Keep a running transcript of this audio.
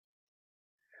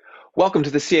Welcome to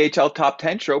the CHL Top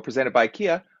 10 show presented by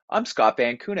Kia. I'm Scott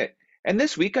Van Kunit, and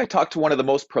this week I talked to one of the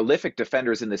most prolific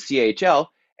defenders in the CHL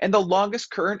and the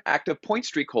longest current active point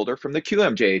streak holder from the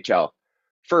QMJHL.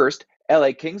 First,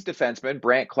 LA Kings defenseman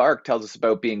Brandt Clarke tells us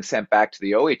about being sent back to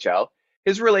the OHL,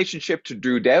 his relationship to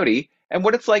Drew Doughty, and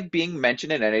what it's like being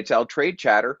mentioned in NHL trade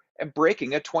chatter and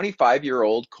breaking a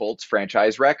 25-year-old Colts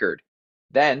franchise record.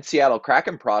 Then, Seattle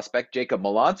Kraken prospect Jacob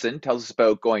Melanson tells us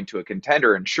about going to a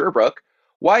contender in Sherbrooke,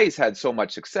 why he's had so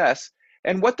much success,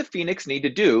 and what the Phœnix need to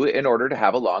do in order to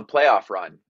have a long playoff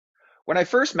run. When I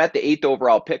first met the eighth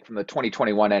overall pick from the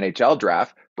 2021 NHL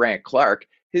draft, Brandt Clarke,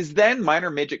 his then minor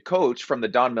midget coach from the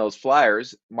Don Mills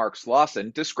Flyers, Mark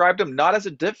Slauson, described him not as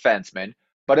a defenseman,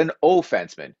 but an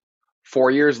offenseman.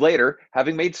 4 years later,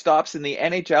 having made stops in the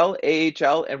NHL,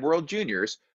 AHL, and World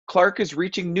Juniors, Clarke is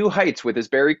reaching new heights with his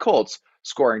Barrie Colts,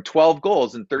 scoring 12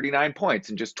 goals and 39 points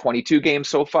in just 22 games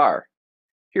so far.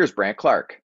 Here's Brandt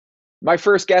Clarke. My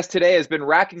first guest today has been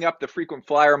racking up the frequent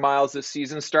flyer miles this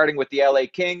season, starting with the LA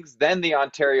Kings, then the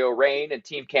Ontario Reign and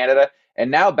Team Canada,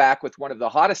 and now back with one of the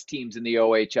hottest teams in the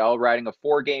OHL, riding a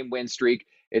 4-game win streak.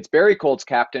 It's Barrie Colts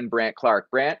captain Brandt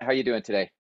Clarke. Brandt, how you doing today?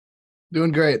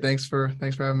 Doing great. Thanks for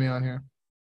having me on here.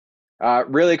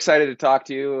 Really excited to talk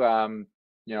to you.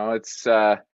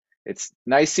 It's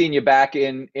nice seeing you back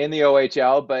in the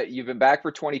OHL, but you've been back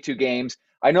for 22 games.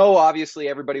 I know obviously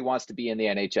everybody wants to be in the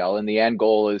NHL, and the end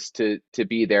goal is to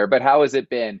be there. But how has it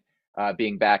been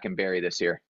being back in Barrie this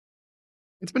year?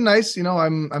 It's been nice.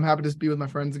 I'm happy to be with my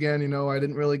friends again. I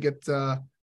didn't really get to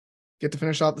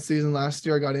finish off the season last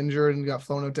year. I got injured and got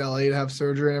flown out to LA to have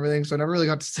surgery and everything. So I never really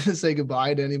got to say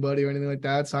goodbye to anybody or anything like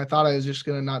that. So I thought I was just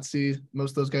gonna not see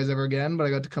most of those guys ever again. But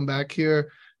I got to come back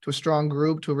here to a strong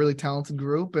group, to a really talented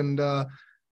group, and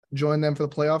join them for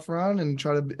the playoff run and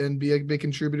try to and be a big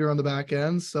contributor on the back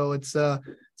end. So it's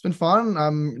been fun.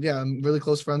 I'm really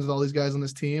close friends with all these guys on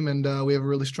this team, and we have a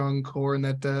really strong core in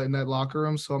that locker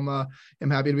room. So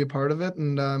I'm happy to be a part of it,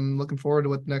 and I'm looking forward to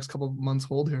what the next couple of months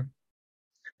hold here.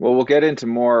 Well, we'll get into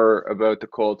more about the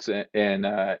Colts in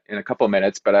a couple of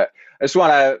minutes, but I just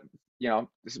want to,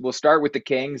 we'll start with the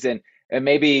Kings and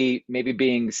maybe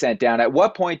being sent down. At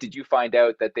what point did you find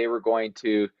out that they were going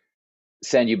to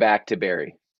send you back to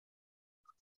Barrie?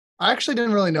 I actually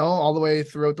didn't really know all the way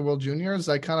throughout the World Juniors.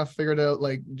 I kind of figured out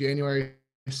like January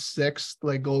 6th,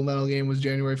 like gold medal game was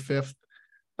January 5th.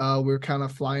 We were kind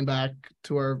of flying back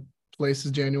to our places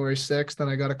January 6th.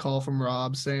 And I got a call from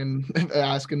Rob saying,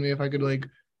 asking me if I could like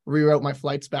reroute my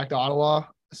flights back to Ottawa.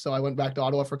 So I went back to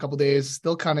Ottawa for a couple of days,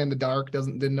 still kind of in the dark.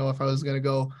 Didn't know if I was going to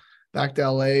go back to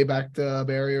LA, back to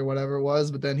Barrie or whatever it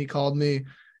was. But then he called me,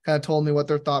 kind of told me what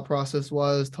their thought process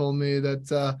was, told me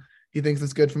that, he thinks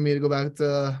it's good for me to go back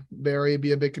to Barrie,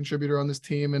 be a big contributor on this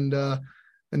team, and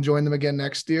join them again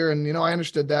next year. And I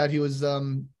understood that he's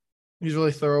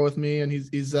really thorough with me, and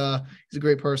he's a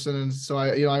great person, and so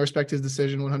I respect his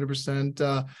decision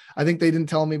 100%. I think they didn't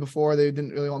tell me before; they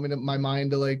didn't really want me to my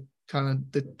mind to like kind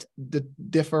of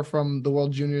differ from the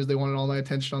World Juniors. They wanted all my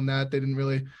attention on that. They didn't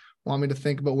really want me to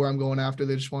think about where I'm going after.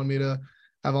 They just wanted me to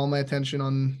have all my attention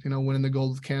on winning the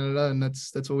gold with Canada, and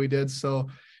that's what we did. So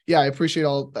yeah, I appreciate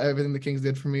everything the Kings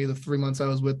did for me. The 3 months I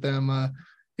was with them, I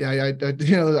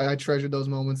treasured those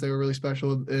moments. They were really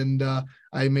special, and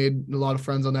I made a lot of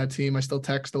friends on that team. I still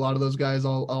text a lot of those guys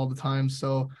all the time.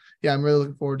 So yeah, I'm really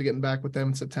looking forward to getting back with them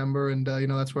in September, and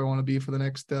that's where I want to be for the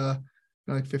next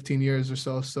like 15 years or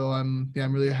so. So I'm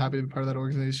really happy to be part of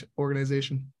that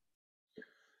organization.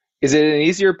 Is it an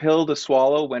easier pill to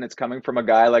swallow when it's coming from a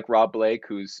guy like Rob Blake,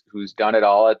 who's done it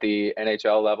all at the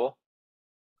NHL level?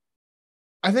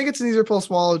 I think it's an easier pill to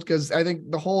swallow because I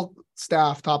think the whole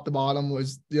staff, top to bottom,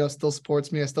 was still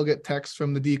supports me. I still get texts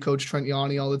from the D coach Trent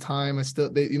Yanni all the time.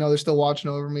 They're still watching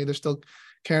over me. They're still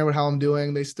caring about how I'm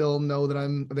doing. They still know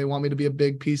that they want me to be a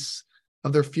big piece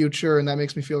of their future, and that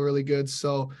makes me feel really good.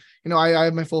 So I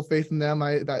have my full faith in them.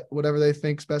 That whatever they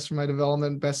think is best for my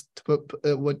development, best to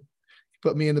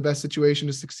put me in the best situation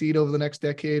to succeed over the next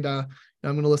decade. I'm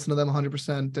going to listen to them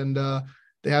 100%, and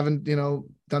they haven't,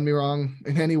 done me wrong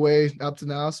in any way up to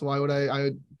now. So why would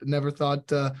I never thought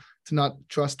to not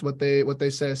trust what they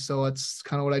say. So it's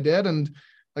kind of what I did. And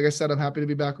like I said, I'm happy to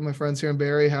be back with my friends here in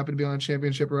Barrie, happy to be on a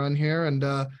championship run here, and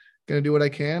going to do what I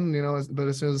can, but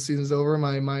as soon as the season's over,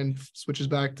 my mind switches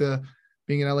back to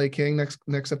being an LA King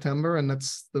next September. And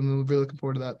I'm really looking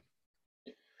forward to that.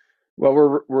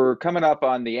 Well, we're coming up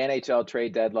on the NHL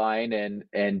trade deadline,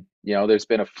 and there's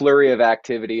been a flurry of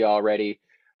activity already.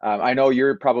 I know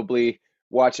you're probably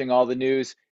watching all the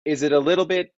news. Is it a little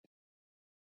bit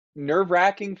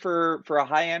nerve-wracking for a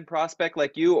high-end prospect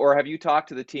like you, or have you talked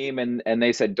to the team and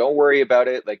they said, don't worry about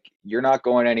it, like you're not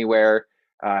going anywhere?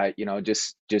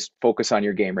 just focus on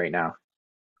your game right now?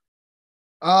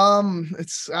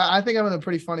 I think I'm in a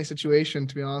pretty funny situation,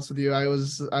 to be honest with you. I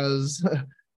was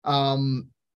um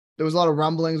there was a lot of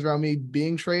rumblings around me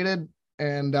being traded,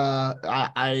 and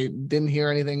I didn't hear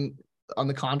anything on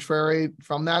the contrary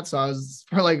from that. So I was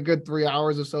for like a good 3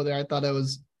 hours or so there. I thought I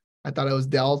was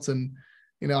dealt, and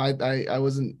I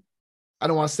wasn't. I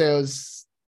don't want to say I was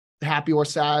happy or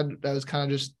sad. I was kind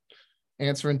of just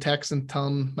answering texts and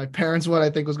telling my parents what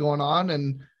I think was going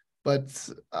on. But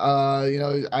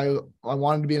I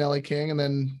wanted to be an LA King, and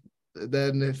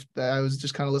then if I was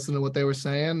just kind of listening to what they were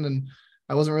saying, and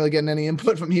I wasn't really getting any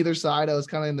input from either side. I was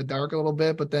kind of in the dark a little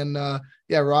bit. But then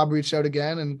Rob reached out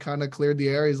again and kind of cleared the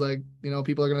air. He's like,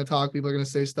 people are going to talk, people are going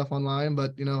to say stuff online,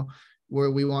 but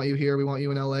we want you here, we want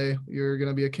you in LA. You're going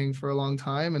to be a King for a long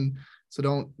time, and so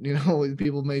don't,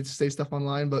 people may say stuff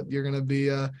online, but you're going to be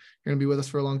with us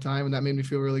for a long time. And that made me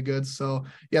feel really good. So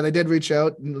yeah, they did reach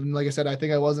out. And like I said, I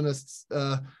think I wasn't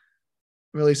a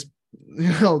really,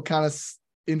 kind of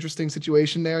interesting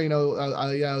situation there. It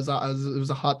was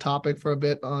a hot topic for a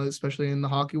bit, especially in the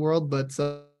hockey world, but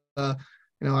I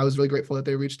was really grateful that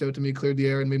they reached out to me, cleared the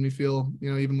air, and made me feel,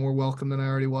 even more welcome than I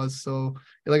already was. So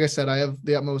like I said, I have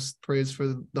the utmost praise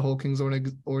for the whole Kings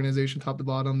organization, top to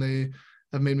bottom. They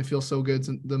have made me feel so good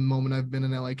since the moment I've been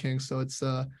in LA Kings. So it's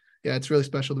really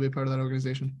special to be a part of that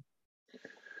organization.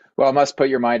 Well, it must put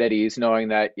your mind at ease knowing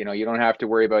that, you don't have to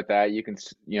worry about that. You can,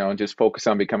 just focus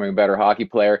on becoming a better hockey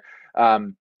player.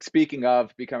 Speaking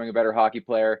of becoming a better hockey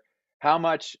player, how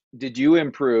much did you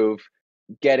improve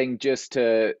getting just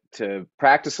to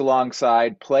practice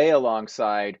alongside, play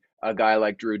alongside a guy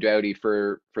like Drew Doughty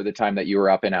for the time that you were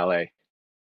up in LA?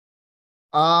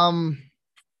 Um,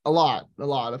 a lot,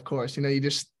 of course. You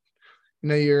just,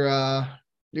 your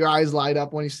eyes light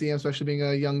up when you see him, especially being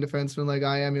a young defenseman like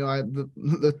I am.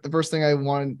 The first thing I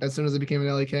wanted as soon as I became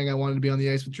an LA King, I wanted to be on the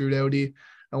ice with Drew Doughty.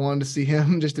 I wanted to see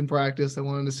him just in practice. I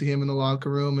wanted to see him in the locker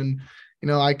room, and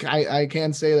I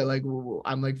can say that like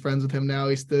I'm like friends with him now.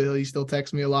 He still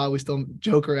texts me a lot. We still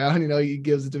joke around. He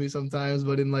gives it to me sometimes,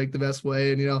 but in like the best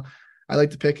way. And I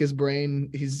like to pick his brain.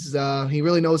 He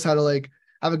really knows how to like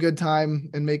have a good time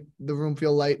and make the room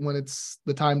feel light when it's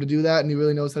the time to do that. And he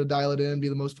really knows how to dial it in, be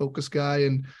the most focused guy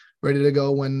and ready to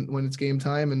go when it's game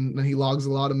time. And he logs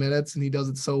a lot of minutes and he does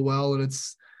it so well. And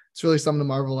it's really something to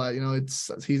marvel at.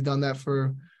 He's done that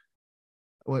for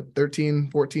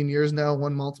 13, 14 years now,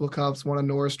 won multiple cups, won a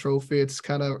Norris trophy. It's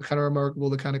kind of remarkable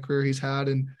the kind of career he's had.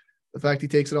 And the fact he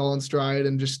takes it all in stride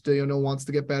and just, wants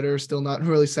to get better, still not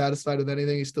really satisfied with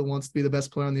anything. He still wants to be the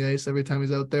best player on the ice every time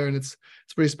he's out there. And it's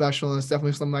pretty special. And it's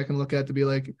definitely something I can look at to be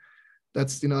like,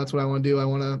 that's what I want to do. I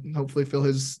want to hopefully fill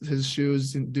his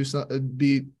shoes and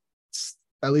be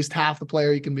at least half the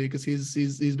player he can be, because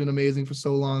he's been amazing for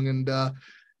so long. And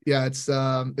it's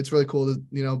really cool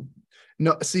to,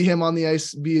 see him on the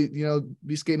ice,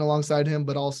 be skating alongside him,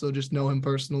 but also just know him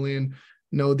personally and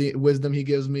know the wisdom he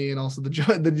gives me, and also the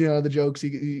jokes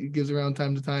he gives around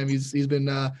time to time. He's been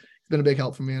a big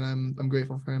help for me, and I'm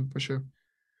grateful for him for sure.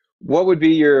 What would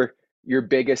be your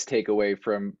biggest takeaway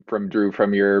from Drew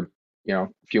from your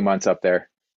few months up there?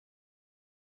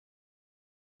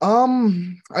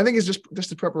 I think it's just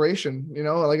the preparation.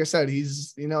 Like I said,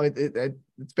 he's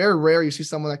it's very rare you see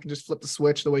someone that can just flip the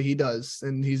switch the way he does,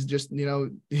 and he's just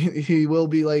he will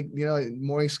be like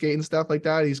morning skate and stuff like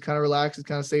that. He's kind of relaxed, he's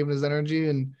kind of saving his energy,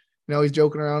 and he's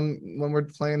joking around when we're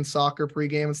playing soccer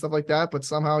pregame and stuff like that. But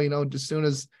somehow as soon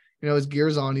as his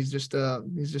gear's on, he's just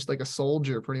like a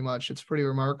soldier pretty much. It's pretty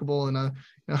remarkable. And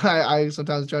I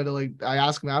sometimes try to I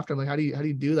ask him after, I'm like, how do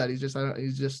you do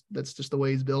that? That's just the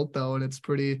way he's built though. And it's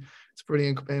pretty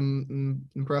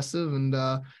impressive. And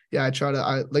I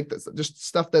like this, just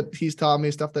stuff that he's taught me,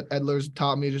 stuff that Edler's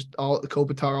taught me, just all the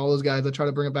Kopitar, all those guys. I try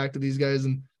to bring it back to these guys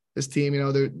and this team,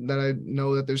 that I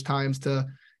know that there's times to,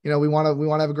 we want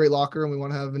to have a great locker and we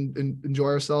want to have enjoy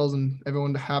ourselves and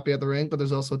everyone happy at the rink, but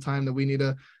there's also a time that we need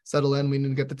to settle in. We need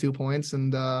to get the 2 points.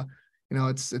 And, that's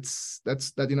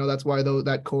why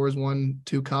that core has won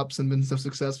 2 cups and been so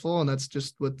successful. And that's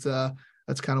just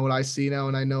that's kind of what I see now.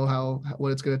 And I know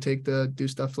what it's going to take to do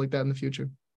stuff like that in the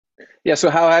future. Yeah. So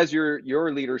how has your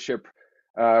leadership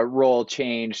role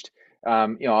changed?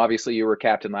 Obviously you were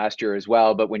captain last year as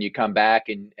well, but when you come back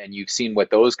and you've seen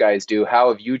what those guys do, how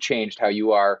have you changed how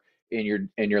you are in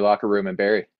your locker room in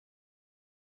Barrie?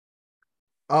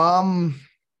 I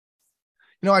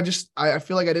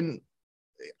feel like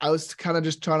I was kind of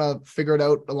just trying to figure it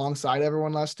out alongside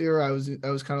everyone last year. I was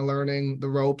kind of learning the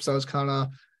ropes. I was kind of,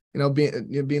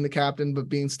 being the captain, but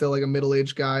being still like a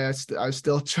middle-aged guy. I was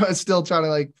still trying to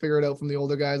like figure it out from the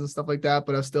older guys and stuff like that.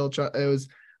 But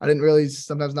I I didn't really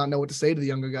sometimes not know what to say to the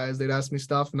younger guys. They'd ask me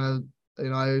stuff, and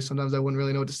I sometimes I wouldn't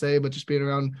really know what to say. But just being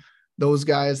around those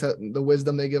guys, the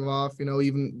wisdom they give off,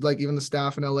 even the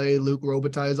staff in LA, Luke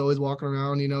Robitaille is always walking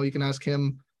around. You can ask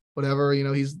him whatever.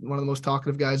 He's one of the most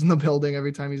talkative guys in the building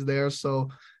every time he's there. So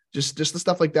just the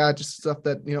stuff like that, just stuff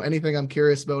that anything I'm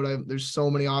curious about. There's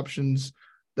so many options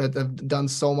that have done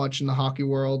so much in the hockey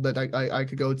world that I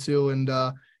could go to, and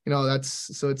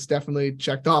it's definitely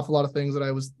checked off a lot of things that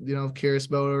I was curious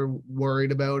about or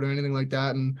worried about or anything like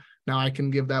that, and now I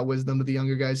can give that wisdom to the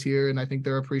younger guys here, and I think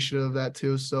they're appreciative of that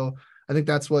too. So I think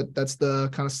that's the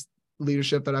kind of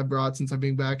leadership that I've brought since I've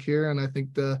been back here, and I think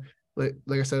like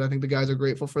I said, I think the guys are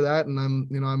grateful for that, and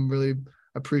I'm really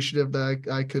appreciative that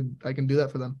I can do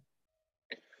that for them.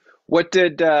 What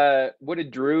did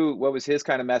Drew, what was his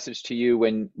kind of message to you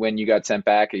when you got sent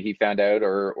back? He found out,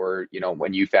 or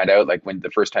when you found out, like when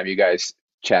the first time you guys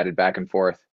chatted back and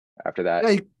forth after that?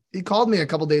 Yeah, he called me a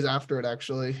couple days after it.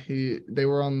 Actually, they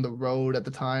were on the road at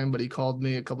the time, but he called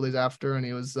me a couple days after, and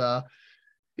he was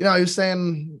he was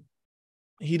saying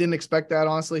he didn't expect that.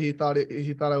 Honestly, he thought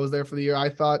I was there for the year. I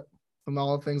thought, from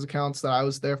all things accounts, that I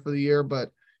was there for the year,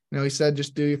 but he said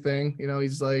just do your thing.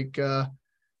 He's like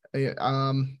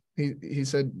he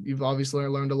said you've obviously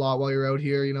learned a lot while you're out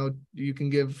here. You can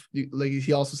give, like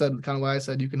he also said kind of what I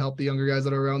said, you can help the younger guys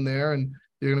that are around there, and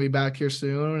you're going to be back here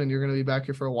soon, and you're going to be back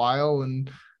here for a while,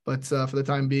 but for the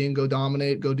time being, go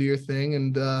dominate, go do your thing,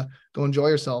 and go enjoy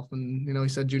yourself. And he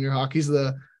said junior hockey's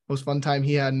the most fun time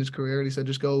he had in his career, and he said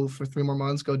just go for 3 more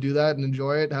months, go do that and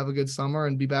enjoy it, have a good summer,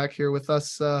 and be back here with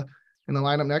us in the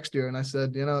lineup next year. And I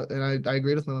said, and I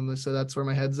agreed with him. I said that's where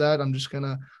my head's at. I'm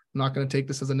not going to take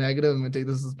this as a negative. I'm going to take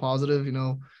this as positive.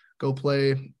 Go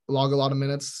play, log a lot of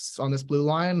minutes on this blue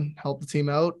line, help the team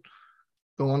out,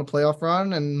 go on a playoff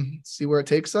run, and see where it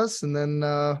takes us, and then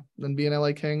be an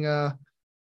LA King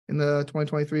in the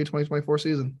 2023-2024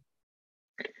 season.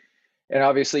 And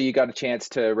obviously, you got a chance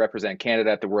to represent Canada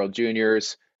at the World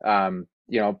Juniors.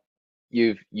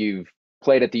 You've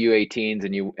played at the U18s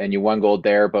and you won gold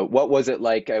there. But what was it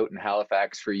like out in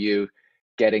Halifax for you,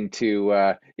 getting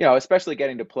to especially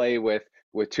getting to play with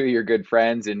 2 of your good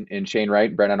friends in Shane Wright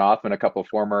and Brennan Othman, a couple of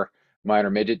former minor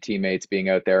midget teammates, being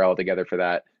out there all together for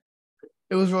that?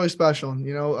 It was really special.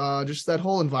 Just that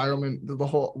whole environment.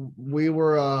 We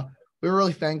were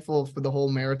really thankful for the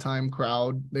whole Maritime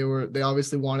crowd. They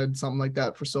obviously wanted something like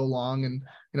that for so long, and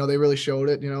they really showed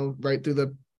it. Right through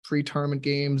the pre-tournament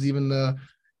games, even the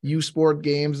U Sport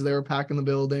games, they were packing the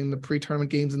building. The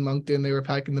pre-tournament games in Moncton, they were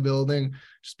packing the building,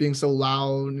 just being so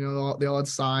loud. They all had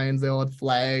signs, they all had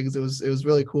flags. It was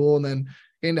really cool. And then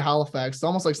getting to Halifax, it's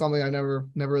almost like something I never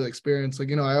really experienced.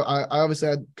 Like, I obviously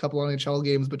had a couple of NHL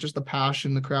games, but just the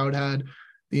passion the crowd had,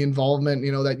 the involvement,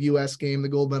 that US game, the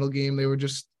gold medal game,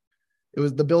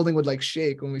 the building would like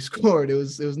shake when we scored. It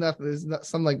was not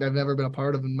something like I've never been a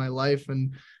part of in my life.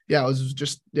 And yeah,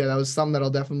 that was something that I'll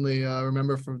definitely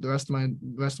remember for the rest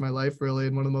of my life, really,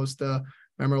 and one of the most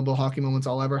memorable hockey moments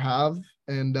I'll ever have.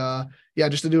 And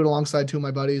just to do it alongside 2 of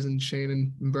my buddies, and Shane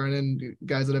and Brennan,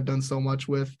 guys that I've done so much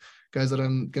with, guys that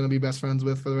I'm going to be best friends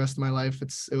with for the rest of my life.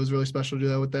 It was really special to do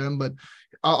that with them, but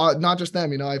not just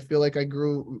them. I feel like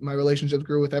my relationships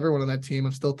grew with everyone on that team.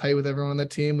 I'm still tight with everyone on that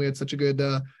team. We had such a good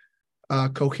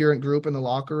coherent group in the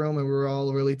locker room, and we were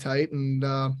all really tight. And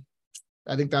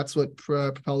I think that's what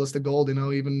propelled us to gold.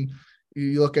 Even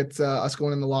you look at us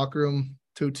going in the locker room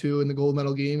 2-2 in the gold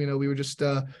medal game. We were just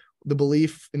the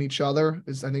belief in each other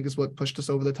is what pushed us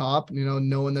over the top.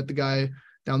 Knowing that the guy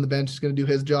down the bench is going to do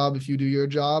his job if you do your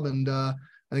job, and I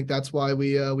think that's why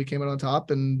we came out on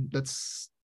top. And that's,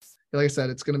 like I said,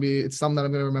 it's something that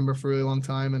I'm going to remember for a really long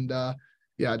time. And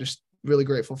just really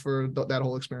grateful for that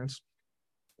whole experience.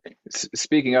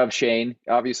 Speaking of Shane,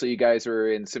 obviously you guys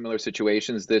are in similar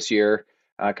situations this year,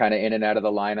 kind of in and out of the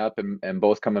lineup, and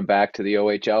both coming back to the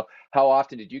OHL. How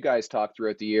often did you guys talk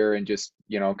throughout the year and just,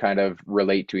 kind of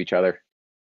relate to each other?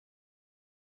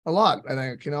 A lot, I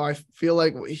think. I feel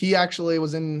like he actually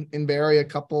was in Barrie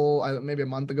maybe a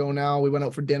month ago now. We went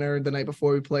out for dinner the night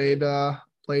before we played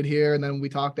here, and then we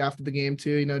talked after the game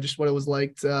too. Just what it was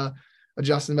like to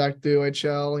adjusting back to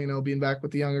OHL. Being back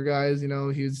with the younger guys.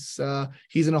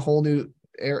 He's in a whole new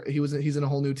he's in a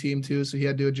whole new team too, so he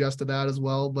had to adjust to that as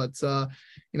well. But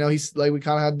he's like, we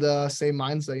kind of had the same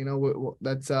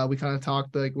mindset. We kind of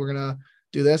talked like, we're gonna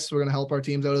do this. We're gonna help our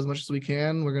teams out as much as we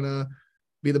can. We're gonna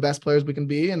be the best players we can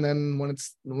be, and then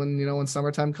when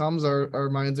summertime comes, our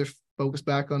minds are focused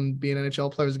back on being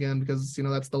NHL players again, because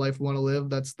that's the life we want to live.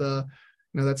 That's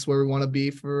that's where we want to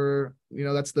be for,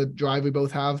 that's the drive we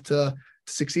both have to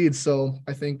succeed. So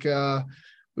I think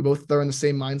we both are in the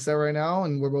same mindset right now,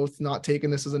 and we're both not taking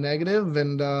this as a negative,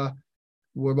 and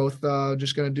we're both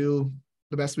just going to do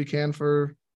the best we can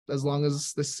for as long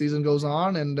as this season goes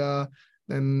on, and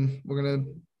then we're going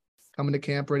to come into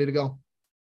camp ready to go.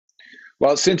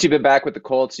 Well, since you've been back with the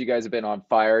Colts, you guys have been on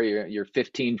fire. You're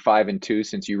 15-5-2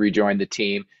 since you rejoined the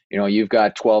team. You've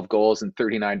got 12 goals and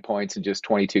 39 points in just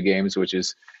 22 games, which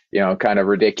is, kind of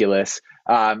ridiculous.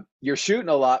 You're shooting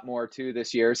a lot more too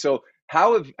this year. So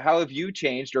how have you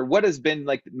changed, or what has been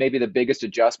like maybe the biggest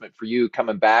adjustment for you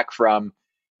coming back from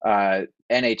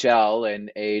NHL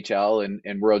and AHL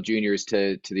and World Juniors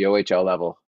to the OHL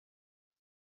level?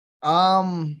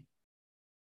 Um,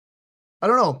 I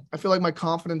don't know. I feel like my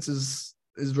confidence is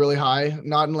really high,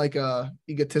 not in like a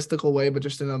egotistical way, but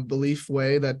just in a belief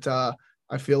way that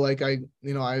I feel like I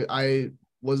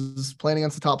was playing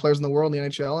against the top players in the world in the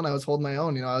NHL, and I was holding my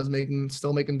own. I was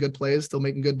still making good plays, still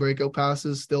making good breakout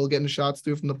passes, still getting shots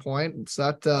through from the point. It's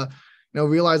that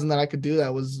realizing that I could do that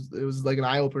it was like an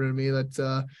eye opener to me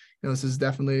that this is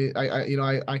definitely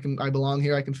I belong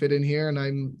here, I can fit in here, and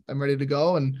I'm ready to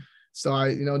go. And so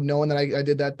knowing that I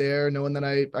did that there, knowing that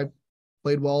I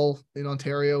played well in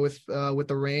Ontario with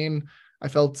the Reign, I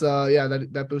felt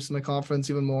that boosted my confidence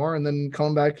even more. And then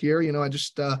coming back here, I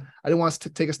just I didn't want to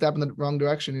take a step in the wrong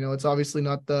direction. It's obviously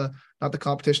not the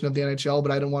competition of the NHL,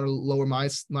 but I didn't want to lower my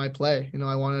play.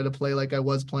 I wanted to play like I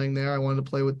was playing there. I wanted to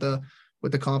play with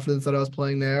the confidence that I was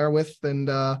playing there with. And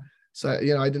so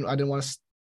I didn't want to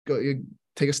go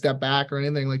take a step back or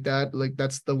anything like that. Like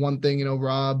that's the one thing,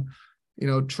 Rob,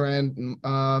 Trent,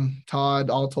 Todd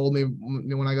all told me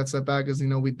when I got set back is,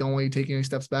 we don't want you taking any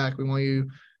steps back. We want you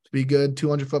to be good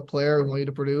 200-foot player. We want you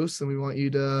to produce, and we want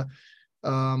you to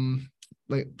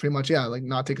pretty much,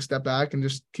 not take a step back and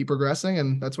just keep progressing.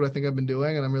 And that's what I think I've been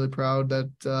doing. And I'm really proud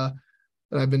that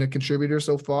I've been a contributor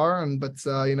so far. But it's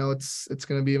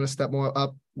going to be even a step more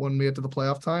up when we get to the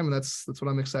playoff time. And that's what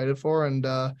I'm excited for. And,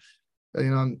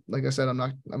 like I said, I'm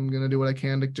going to do what I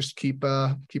can to just keep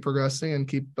progressing and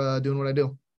keep doing what I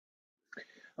do.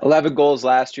 11 goals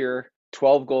last year,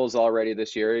 12 goals already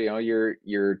this year.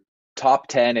 You're top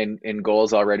 10 in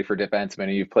goals already for defensemen,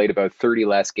 and you've played about 30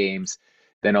 less games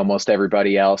than almost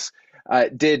everybody else.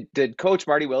 Did Coach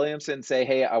Marty Williamson say,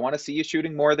 "Hey, I want to see you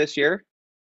shooting more this year"?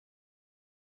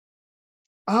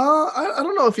 I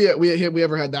don't know if we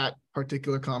ever had that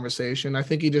particular conversation. I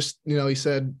think he just, he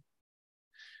said,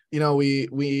 we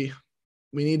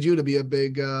need you to be a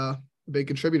big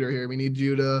contributor here. We need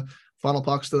you to funnel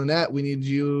pucks to the net. We need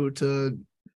you to,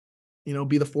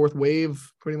 be the fourth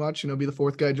wave pretty much, be the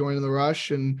fourth guy joining the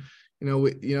rush. And,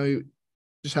 you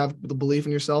just have the belief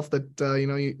in yourself that,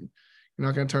 you're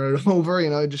not going to turn it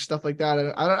over, just stuff like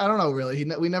that. I don't know, really.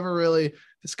 We never really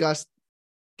discussed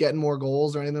getting more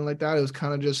goals or anything like that. It was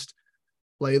kind of just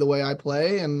play the way I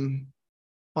play and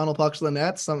funnel pucks to the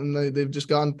net, something they've just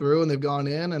gone through and they've gone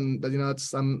in, and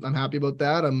I'm happy about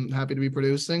that. I'm happy to be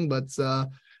producing, but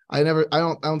I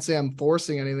don't say I'm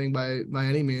forcing anything by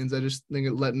any means. I just think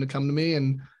of letting it come to me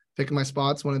and picking my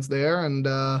spots when it's there. And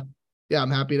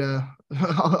I'm happy to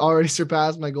already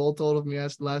surpass my goal total from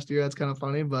last year. That's kind of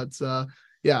funny, but I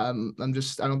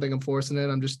don't think I'm forcing it.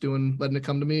 I'm just letting it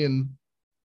come to me and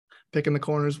picking the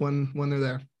corners when they're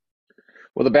there.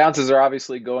 Well, the bounces are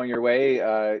obviously going your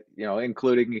way,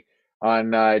 including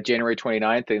on January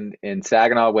 29th in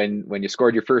Saginaw when you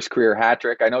scored your first career hat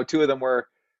trick. I know two of them were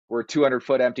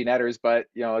 200-foot empty netters, but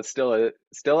it's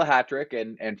still a hat trick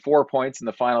and 4 points in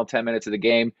the final 10 minutes of the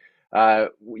game.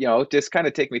 Just kind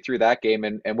of take me through that game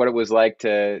and what it was like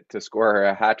to score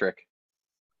a hat trick.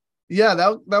 Yeah,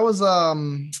 that was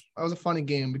a funny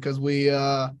game because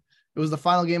it was the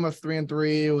final game of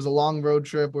 3-3. It was a long road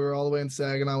trip. We were all the way in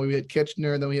Saginaw. We hit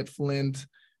Kitchener, then we hit Flint,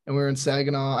 and we were in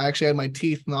Saginaw. I actually had my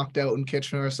teeth knocked out in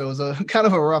Kitchener, so it was a kind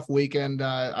of a rough weekend.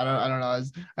 I don't know.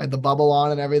 I had the bubble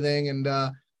on and everything, and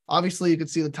obviously you could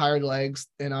see the tired legs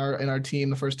in our team.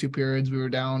 The first two periods, we were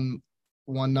down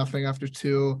 1-0 after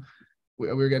two.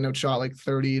 We were getting outshot like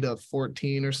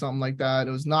 30-14 or something like that.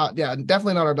 It was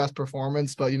definitely not our best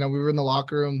performance, but we were in the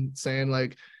locker room saying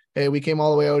like, hey, we came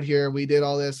all the way out here. We did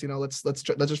all this, let's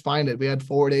just find it. We had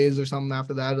 4 days or something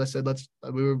after that. I said,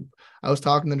 I was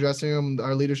talking in the dressing room.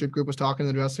 Our leadership group was talking in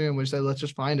the dressing room. We said, let's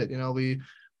just find it. We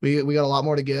got a lot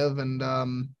more to give. And,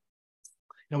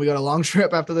 we got a long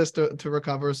trip after this to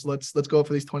recover. So let's go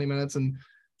for these 20 minutes and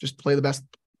just play the best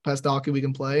hockey we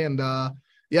can play. And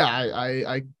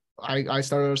I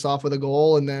started us off with a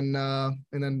goal, and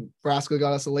then Braska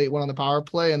got us a late one on the power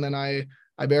play. And then I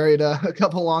I buried a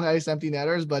couple long ice empty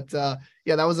netters, but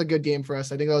yeah, that was a good game for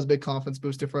us. I think that was a big confidence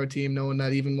booster for our team, knowing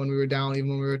that even when we were down, even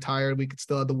when we were tired, we could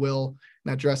still have the will in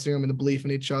that dressing room and the belief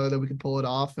in each other that we could pull it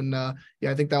off. And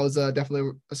yeah, I think that was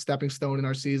definitely a stepping stone in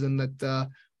our season that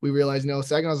we realized,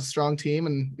 Saginaw is a strong team,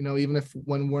 and even if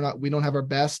when we don't have our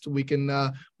best, we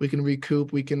can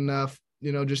recoup, we can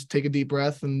just take a deep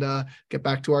breath and get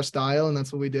back to our style, and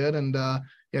that's what we did. And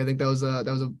yeah, I think that was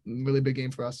a really big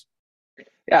game for us.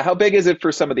 Yeah, how big is it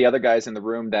for some of the other guys in the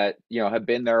room that, have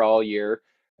been there all year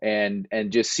and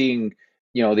just seeing,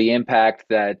 the impact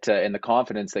that and the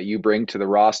confidence that you bring to the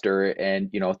roster and,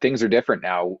 things are different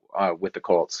now with the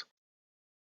Colts.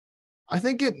 I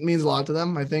think it means a lot to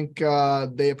them. I think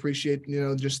they appreciate,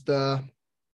 just the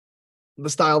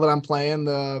style that I'm playing,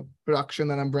 the production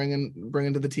that I'm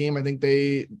bringing to the team. I think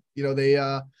they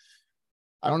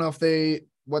I don't know if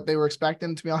what they were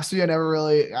expecting, to be honest with you. I never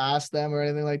really asked them or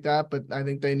anything like that, but I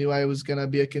think they knew I was going to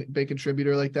be a big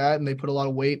contributor like that. And they put a lot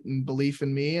of weight and belief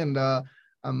in me. And I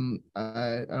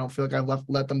don't feel like I've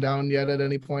let them down yet at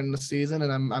any point in the season.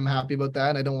 And I'm happy about that.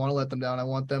 And I don't want to let them down. I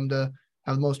want them to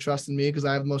have the most trust in me because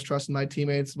I have the most trust in my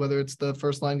teammates, whether it's the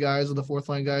first line guys or the fourth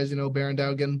line guys, bearing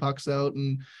down, getting pucks out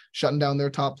and shutting down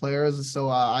their top players. So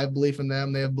I have belief in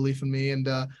them. They have belief in me. And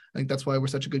I think that's why we're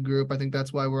such a good group. I think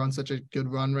that's why we're on such a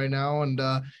good run right now. And,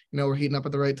 we're heating up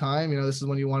at the right time. This is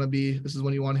when you want to be, this is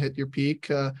when you want to hit your peak,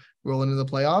 roll into the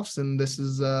playoffs. And this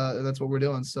is, that's what we're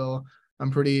doing. So like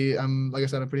I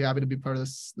said, I'm pretty happy to be part of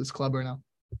this club right now.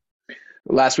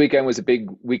 Last weekend was a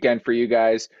big weekend for you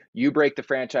guys. You break the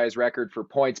franchise record for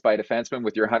points by defenseman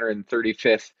with your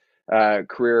 135th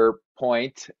career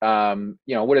point.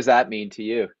 What does that mean to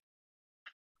you?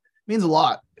 Means a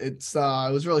lot. It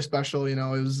was really special. It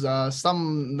was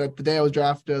some that the day I was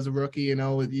drafted as a rookie,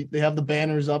 they have the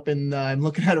banners up, and I'm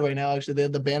looking at it right now. Actually, they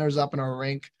have the banners up in our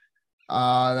rink.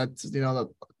 That's the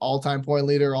all-time point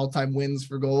leader, all-time wins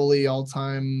for goalie,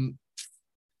 all-time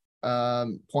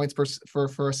points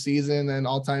for a season, and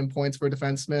all-time points for a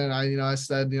defenseman. And I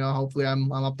said, hopefully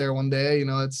I'm up there one day.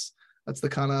 That's the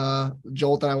kind of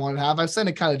jolt that I want to have. I've said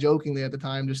it kind of jokingly at the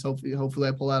time, just hopefully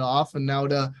I pull that off. And now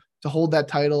to hold that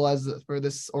title for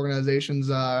this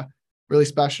organization's really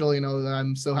special.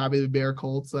 I'm so happy to be our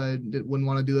Colts. I wouldn't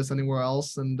want to do this anywhere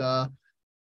else. And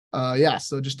yeah,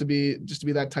 so just to be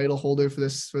that title holder for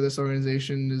this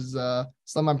organization is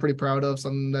something I'm pretty proud of.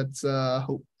 Something that's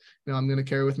hope I'm going to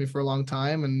carry with me for a long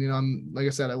time. And I'm, like I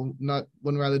said,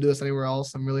 wouldn't rather do this anywhere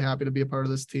else. I'm really happy to be a part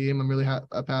of this team. I'm really happy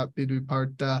to be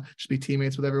just be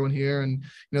teammates with everyone here. And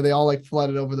they all like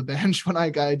flooded over the bench when I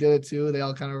did it too. They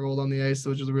all kind of rolled on the ice,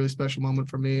 which was a really special moment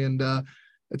for me. And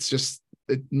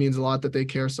it means a lot that they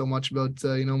care so much about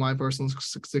my personal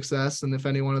success. And if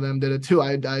any one of them did it too,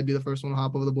 I'd be the first one to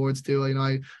hop over the boards too.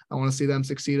 I want to see them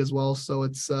succeed as well. So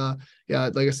it's yeah,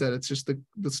 like I said, it's just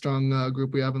the strong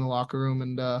group we have in the locker room,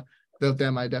 and without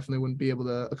them, I definitely wouldn't be able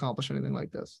to accomplish anything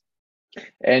like this.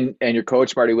 And your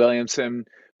coach Marty Williamson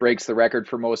breaks the record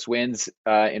for most wins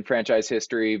in franchise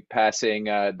history, passing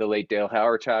the late Dale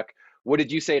Hawerchuk. What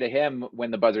did you say to him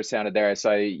when the buzzer sounded there? I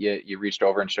saw you reached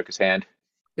over and shook his hand.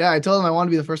 Yeah, I told him I wanted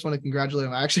to be the first one to congratulate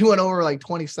him. I actually went over like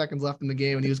 20 seconds left in the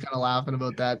game, and he was kind of laughing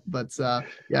about that. But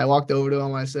yeah, I walked over to him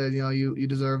and I said, you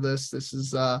deserve this. This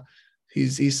is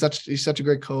he's such a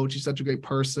great coach. He's such a great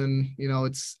person.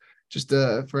 It's just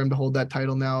for him to hold that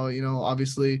title now.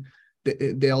 Obviously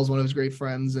Dale's one of his great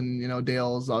friends, and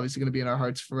Dale's obviously going to be in our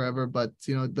hearts forever. But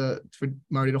for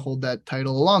Marty to hold that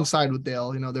title alongside with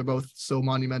Dale, they're both so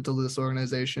monumental to this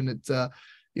organization. It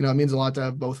means a lot to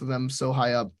have both of them so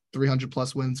high up. 300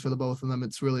 plus wins for the both of them.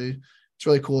 It's really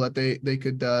cool that they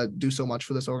could do so much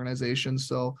for this organization.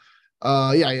 So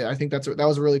yeah, I think that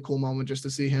was a really cool moment just to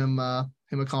see him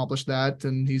accomplish that.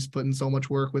 And he's put in so much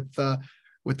work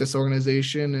with this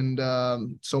organization,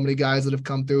 and so many guys that have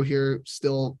come through here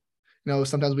still,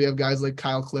 sometimes we have guys like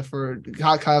Kyle Clifford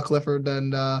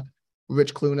and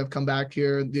Rich Clune have come back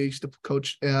here. They used to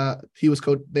coach,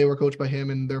 they were coached by him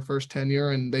in their first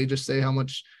tenure, and they just say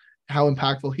how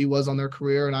impactful he was on their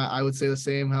career. And I would say the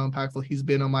same, how impactful he's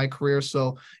been on my career.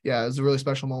 So yeah, it was a really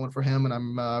special moment for him. And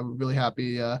I'm really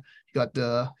happy he got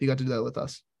to do that with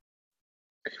us.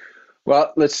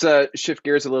 Well, let's shift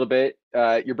gears a little bit.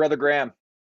 Your brother Graham,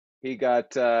 he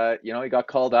got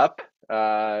called up.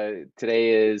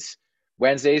 Today is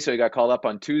Wednesday, so he got called up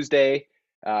on Tuesday.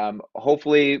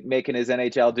 Hopefully making his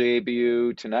NHL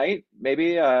debut tonight,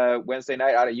 maybe Wednesday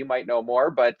night. You might know more,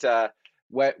 but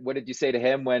what did you say to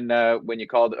him when you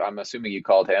called? I'm assuming you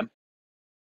called him.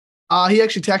 He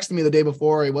actually texted me the day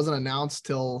before. It wasn't announced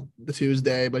till the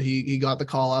Tuesday, but he got the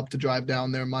call up to drive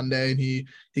down there Monday, and he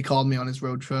called me on his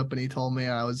road trip, and he told me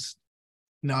I was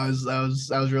No, I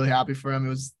was really happy for him. It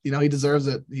was, he deserves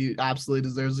it. He absolutely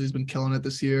deserves it. He's been killing it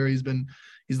this year. He's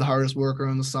the hardest worker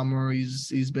in the summer.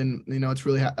 He's been, it's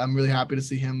really, I'm really happy to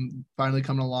see him finally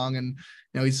coming along, and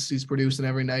he's producing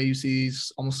every night. You see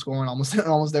he's almost scoring almost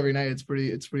almost every night. It's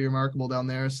pretty remarkable down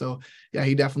there. So yeah,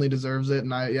 he definitely deserves it.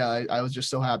 And I was just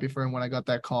so happy for him when I got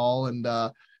that call, and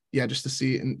yeah, just to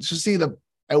see the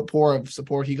outpour of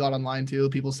support he got online too.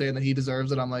 People saying that he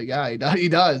deserves it. I'm like, yeah, he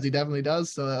does. He definitely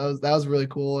does. So that was really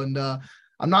cool. And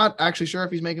I'm not actually sure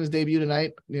if he's making his debut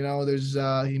tonight. There's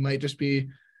he might just be.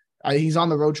 He's on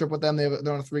the road trip with them. They're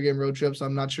on a 3-game road trip, so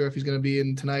I'm not sure if he's going to be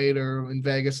in tonight or in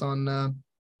Vegas on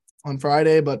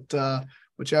Friday. But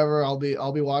whichever, I'll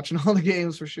be watching all the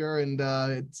games for sure. And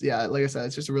it's, yeah, like I said,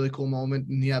 it's just a really cool moment,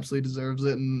 and he absolutely deserves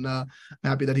it. And I'm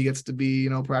happy that he gets to be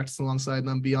practice alongside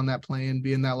them, be on that plane,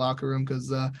 be in that locker room,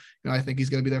 because I think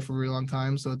he's going to be there for a really long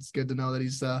time. So it's good to know that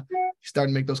he's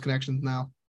starting to make those connections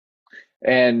now.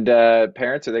 And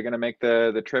parents, are they going to make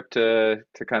the trip to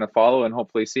kind of follow and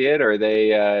hopefully see it, or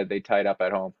are they tied up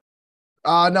at home?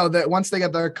 No, that once they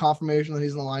get their confirmation that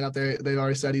he's in the lineup, they've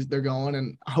already said they're going,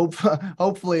 and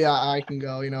hopefully I can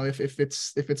go. If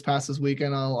it's past this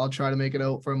weekend, I'll try to make it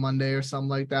out for a Monday or something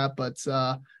like that. But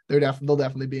they'll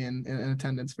definitely be in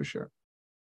attendance for sure.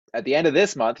 At the end of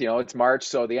this month, it's March,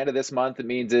 so the end of this month, it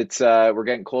means it's we're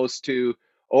getting close to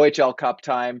OHL Cup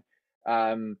time.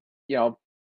 Um, you know,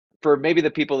 for maybe the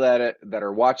people that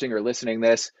are watching or listening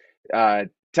this,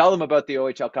 tell them about the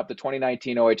OHL Cup, the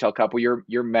 2019 OHL Cup. Well,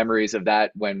 your memories of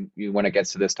that when it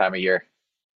gets to this time of year.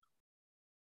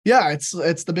 Yeah, it's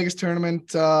the biggest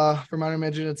tournament for minor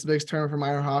midget. It's the biggest tournament for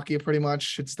minor hockey. Pretty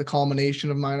much, it's the culmination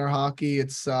of minor hockey.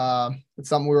 It's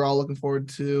something we were all looking forward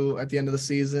to at the end of the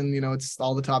season. It's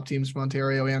all the top teams from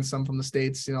Ontario and some from the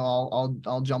States. All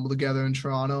jumbled together in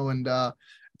Toronto, and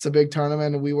it's a big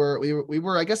tournament. And we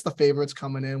were I guess the favorites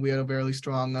coming in. We had a very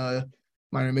strong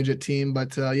minor midget team,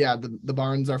 but yeah, the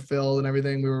barns are filled and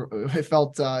everything. It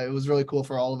felt it was really cool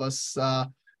for all of us.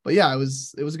 But yeah, it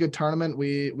was a good tournament.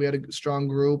 We had a strong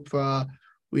group.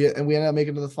 We ended up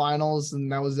making it to the finals,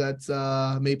 and that was at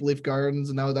Maple Leaf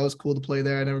Gardens, and that was cool to play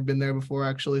there. I'd never been there before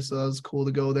actually, so that was cool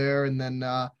to go there. And then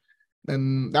that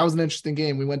was an interesting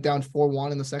game. We went down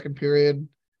 4-1 in the second period.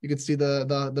 You could see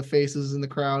the faces in the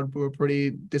crowd were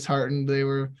pretty disheartened. They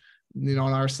were, on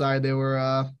our side, they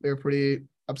were pretty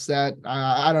upset.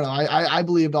 I don't know. I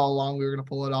believed all along we were going to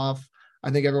pull it off. I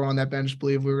think everyone on that bench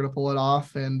believed we were going to pull it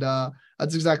off, and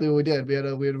that's exactly what we did. We had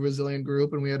a resilient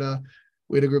group, and we had a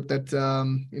group that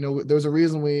there was a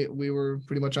reason we were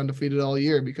pretty much undefeated all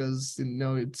year, because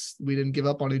we didn't give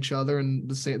up on each other, and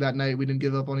that night we didn't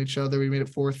give up on each other. We made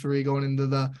it 4-3 going into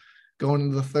the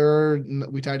third, and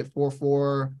we tied it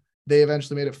 4-4. They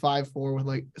eventually made it 5-4 with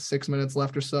like 6 minutes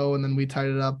left or so, and then we tied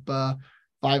it up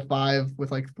 5-5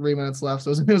 with like 3 minutes left. So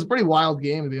it was a pretty wild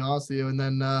game, to be honest with you. And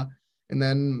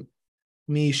then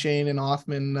me, Shane, and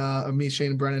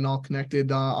Brennan all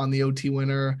connected on the OT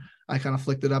winner. I kind of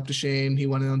flicked it up to Shane. He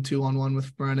went in on 2-on-1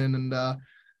 with Brennan, and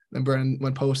then Brennan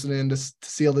went posting in to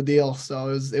seal the deal. So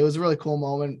it was a really cool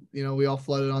moment. We all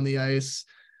flooded on the ice.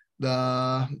 Like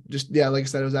I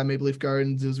said, it was at Maple Leaf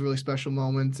Gardens. It was a really special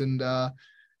moment, and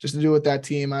just to do it with that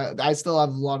team. I still have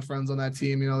a lot of friends on that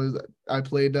team. I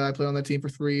played on that team for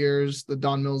 3 years. The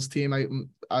Don Mills team.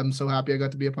 I'm so happy I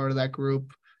got to be a part of that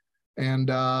group, and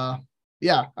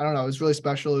yeah, I don't know. It was really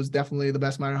special. It was definitely the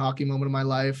best minor hockey moment of my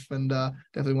life, and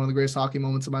definitely one of the greatest hockey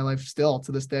moments of my life still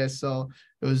to this day. So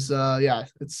it was, yeah,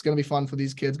 it's going to be fun for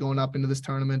these kids going up into this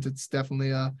tournament. It's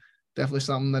definitely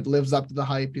something that lives up to the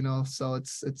hype, so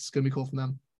it's going to be cool for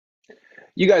them.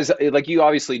 You guys, like, you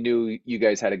obviously knew you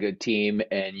guys had a good team,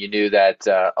 and you knew that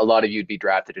a lot of you'd be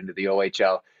drafted into the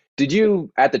OHL. Did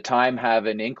you at the time have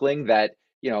an inkling that,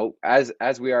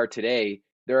 as we are today,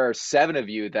 there are 7 of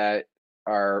you that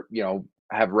are,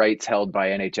 have rights held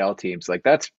by NHL teams? Like,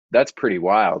 that's pretty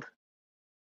wild.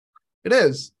 It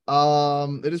is.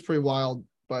 It is pretty wild,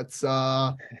 but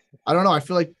I don't know. I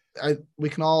feel like we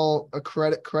can all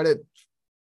credit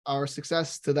our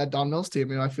success to that Don Mills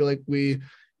team. I feel like we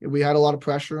had a lot of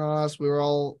pressure on us. We were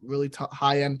all really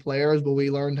high end players, but we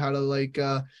learned how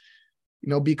to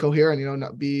be coherent.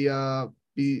 Not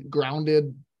be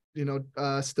grounded.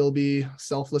 Still be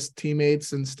selfless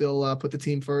teammates, and still put the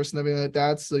team first and everything like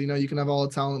that. So you can have all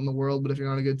the talent in the world, but if you're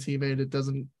not a good teammate, it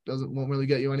won't really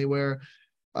get you anywhere.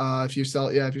 If you're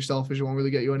selfish, it won't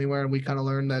really get you anywhere. And we kind of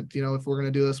learned that if we're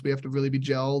gonna do this, we have to really be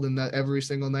gelled, and that every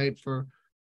single night for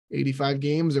 85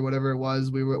 games or whatever it was,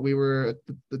 we were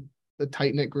the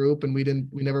tight knit group, and we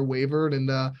never wavered. And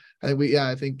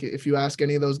I think if you ask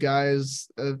any of those guys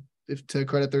if to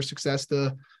credit their success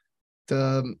to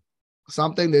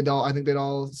something. I think they'd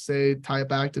all say tie it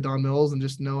back to Don Mills and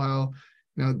just know how,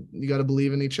 you got to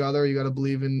believe in each other. You got to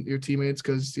believe in your teammates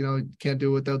because, you can't do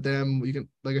it without them. You can,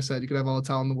 like I said, you can have all the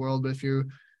talent in the world, but if you're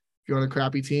on a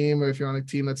crappy team or if you're on a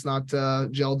team that's not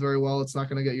gelled very well, it's not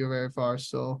going to get you very far.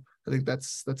 So I think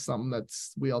that's something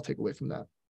we all take away from that.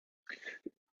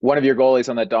 One of your goalies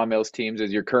on that Don Mills teams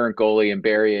is your current goalie in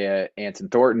Barrie, Anson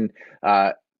Thornton.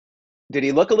 Did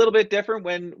he look a little bit different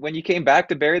when you came back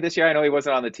to Barrie this year? I know he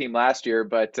wasn't on the team last year,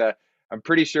 but I'm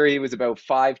pretty sure he was about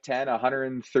 5'10",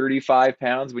 135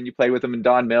 pounds when you played with him in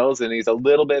Don Mills, and he's a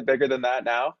little bit bigger than that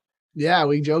now. Yeah,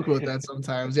 we joke about that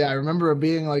sometimes. Yeah, I remember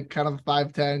being like kind of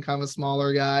 5'10", kind of a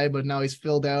smaller guy, but now he's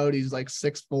filled out. He's like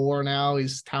 6'4" now.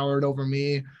 He's towered over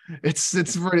me. It's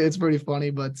pretty funny,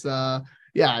 but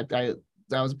yeah, that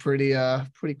was pretty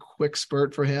quick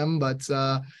spurt for him. But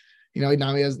now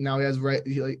he has right.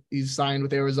 He's signed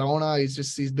with Arizona.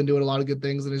 He's been doing a lot of good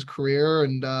things in his career,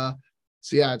 and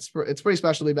so yeah, it's pretty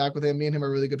special to be back with him. Me and him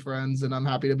are really good friends, and I'm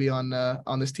happy to be on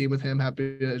this team with him.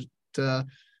 Happy to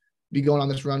be going on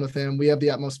this run with him. We have the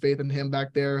utmost faith in him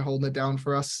back there, holding it down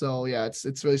for us. So yeah,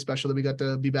 it's really special that we got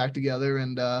to be back together,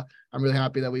 and I'm really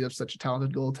happy that we have such a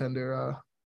talented goaltender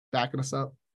backing us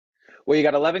up. Well, you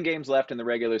got 11 games left in the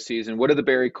regular season. What do the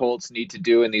Barrie Colts need to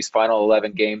do in these final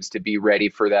 11 games to be ready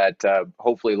for that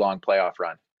hopefully long playoff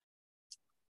run?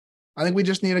 I think we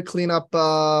just need to clean up,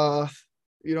 our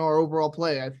overall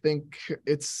play. I think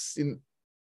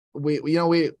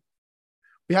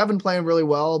we have been playing really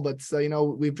well, but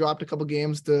we've dropped a couple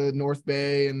games to North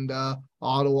Bay and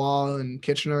Ottawa and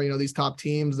Kitchener. These top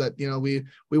teams that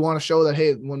we want to show that,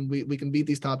 hey, when we can beat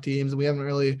these top teams, and we haven't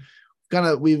really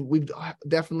we've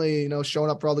definitely shown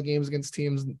up for all the games against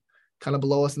teams kind of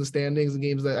below us in the standings and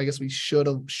games that I guess we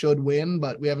should win,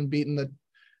 but we haven't beaten the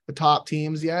top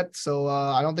teams yet. So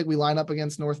I don't think we line up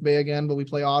against North Bay again, but we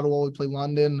play Ottawa, we play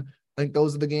London. I think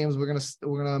those are the games we're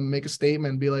gonna make a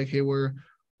statement and be like, hey, we're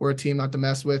a team not to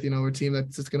mess with. We're a team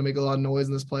that's just gonna make a lot of noise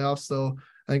in this playoffs. So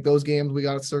I think those games we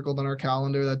got it circled on our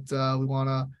calendar that we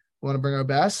wanna bring our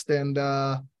best. And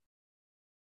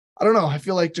I don't know. I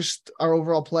feel like just our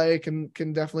overall play can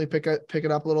definitely pick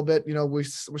it up a little bit. We're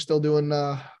still doing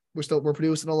we're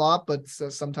producing a lot, but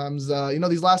sometimes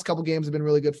these last couple games have been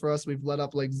really good for us. We've let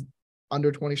up like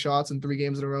under 20 shots in 3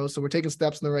 games in a row, so we're taking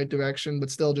steps in the right direction, but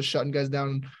still just shutting guys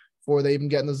down before they even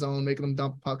get in the zone, making them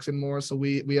dump pucks in more. So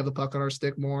we have the puck on our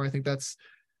stick more. I think that's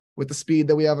with the speed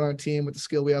that we have on our team, with the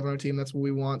skill we have on our team, that's what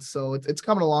we want. So it's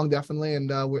coming along definitely, and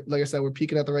like I said, we're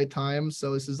peaking at the right time.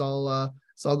 So this is all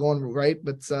it's all going right.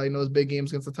 But those big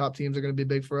games against the top teams are going to be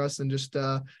big for us, and just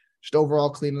overall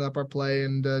cleaning up our play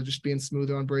and just being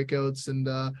smoother on breakouts and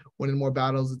winning more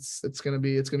battles. It's gonna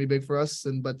be big for us.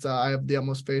 But I have the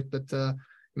utmost faith that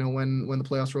when the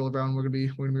playoffs roll around, we're gonna be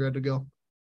ready to go.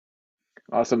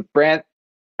 Awesome, Brandt.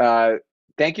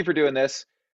 Thank you for doing this.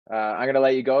 I'm gonna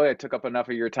let you go. I took up enough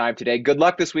of your time today. Good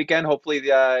luck this weekend. Hopefully,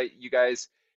 you guys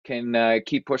can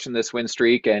keep pushing this win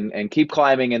streak and keep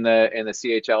climbing in the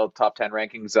CHL top 10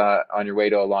 rankings on your way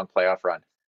to a long playoff run.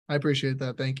 I appreciate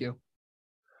that. Thank you.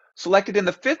 Selected in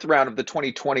the 5th round of the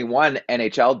 2021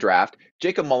 NHL draft,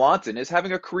 Jacob Melanson is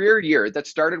having a career year that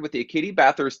started with the Acadie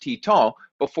Bathurst Tetons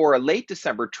before a late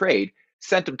December trade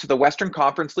sent him to the Western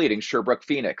Conference leading Sherbrooke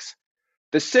Phœnix.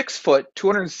 The 6-foot,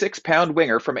 206-pound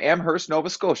winger from Amherst, Nova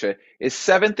Scotia is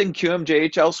 7th in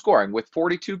QMJHL scoring with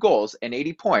 42 goals and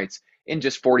 80 points in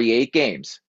just 48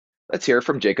 games. Let's hear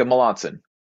from Jacob Melanson.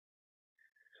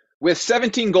 With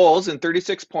 17 goals and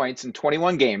 36 points in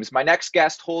 21 games, my next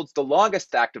guest holds the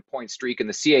longest active point streak in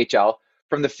the CHL.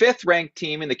 From the 5th-ranked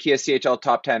team in the Kia CHL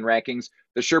top 10 rankings,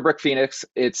 the Sherbrooke Phœnix,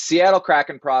 it's Seattle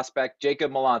Kraken prospect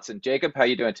Jacob Melanson. Jacob, how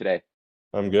you doing today?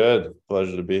 I'm good.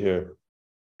 Pleasure to be here.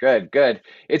 Good.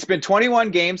 It's been 21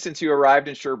 games since you arrived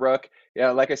in Sherbrooke. Yeah,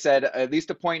 like I said, at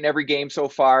least a point in every game so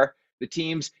far. The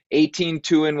team's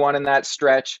 18-2-1 in that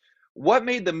stretch. What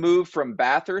made the move from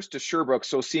Bathurst to Sherbrooke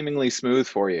so seemingly smooth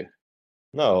for you?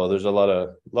 No, there's a lot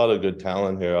of good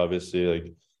talent here. Obviously,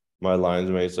 like my lines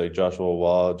mates like Joshua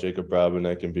Wall, Jacob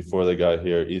Brabenec, and before they got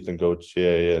here, Ethan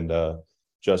Gauthier and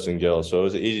Justin Gill. So it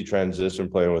was an easy transition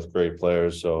playing with great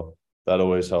players. So that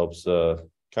always helps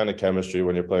kind of chemistry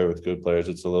when you're playing with good players.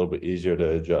 It's a little bit easier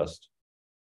to adjust.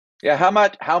 Yeah,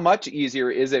 how much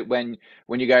easier is it when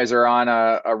you guys are on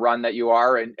a run that you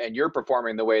are and you're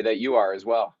performing the way that you are as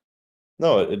well?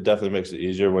 No, it definitely makes it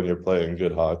easier when you're playing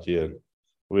good hockey, and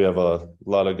we have a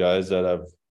lot of guys that have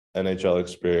NHL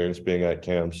experience being at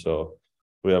camp. So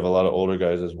we have a lot of older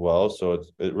guys as well. So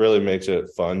it really makes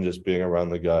it fun just being around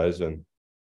the guys and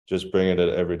just bringing it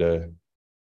every day.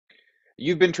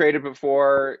 You've been traded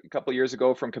before a couple years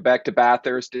ago from Quebec to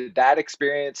Bathurst. Did that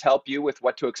experience help you with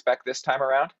what to expect this time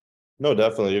around? No,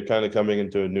 definitely. You're kind of coming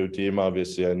into a new team.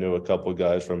 Obviously, I knew a couple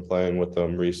guys from playing with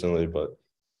them recently, but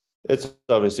it's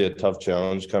obviously a tough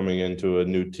challenge coming into a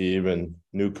new team and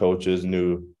new coaches,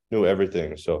 new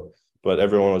everything. So, but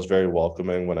everyone was very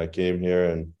welcoming when I came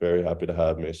here and very happy to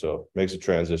have me. So, makes the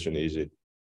transition easy.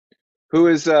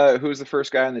 Who's the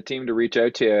first guy on the team to reach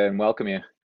out to you and welcome you?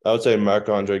 I would say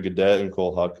Marc-Andre Godet and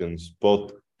Cole Huckins,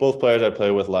 both players I played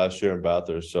with last year in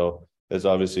Bathurst. So, it's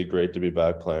obviously great to be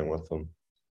back playing with them.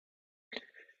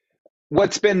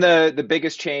 What's been the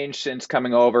biggest change since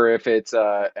coming over? If it's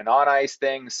an on ice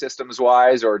thing, systems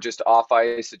wise, or just off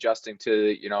ice, adjusting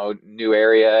to new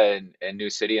area and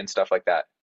new city and stuff like that?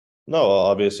 No,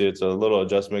 obviously it's a little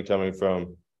adjustment coming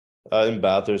from in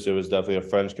Bathurst. It was definitely a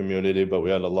French community, but we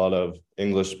had a lot of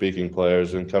English speaking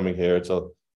players, and coming here, it's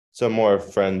a more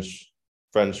French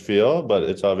feel, but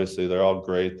it's obviously they're all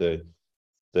great. They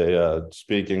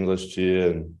speak English to you,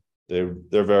 and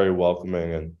they're very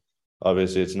welcoming, and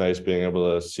obviously it's nice being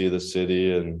able to see the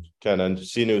city and kind of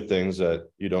see new things that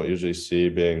you don't usually see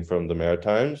being from the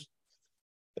Maritimes.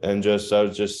 And just I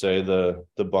would just say the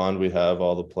bond we have,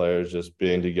 all the players just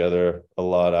being together a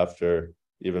lot after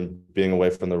even being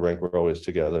away from the rink, we're always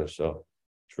together. So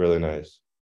it's really nice.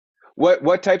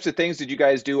 What types of things did you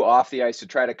guys do off the ice to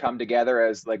try to come together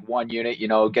as like one unit,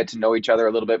 get to know each other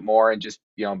a little bit more and just,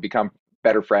 become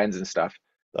better friends and stuff?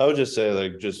 I would just say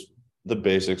like just the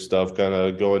basic stuff, kind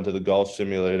of go into the golf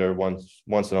simulator once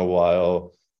in a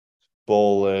while,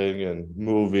 bowling and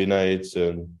movie nights,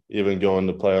 and even going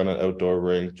to play on an outdoor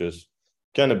rink, just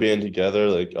kind of being together.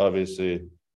 Like obviously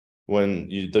when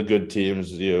the good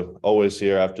teams, you always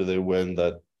hear after they win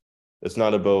that it's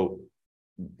not about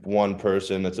one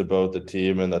person, it's about the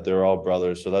team and that they're all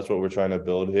brothers. So that's what we're trying to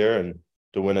build here. And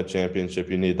to win a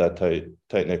championship, you need that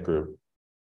tight-knit group.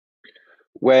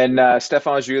 When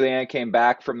Stefan Julien came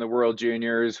back from the World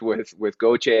Juniors with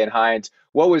Gauthier and Hines,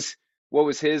 what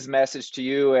was his message to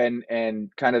you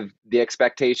and kind of the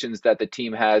expectations that the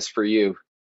team has for you?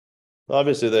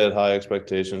 Obviously, they had high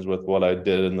expectations with what I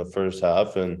did in the first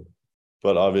half,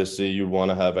 but obviously you want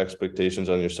to have expectations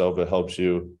on yourself. It helps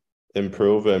you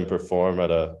improve and perform at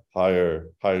a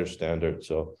higher standard.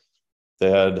 So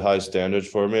they had high standards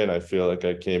for me, and I feel like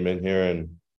I came in here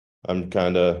and I'm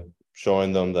kind of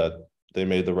showing them that they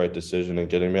made the right decision in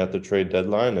getting me at the trade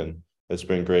deadline, and it's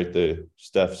been great.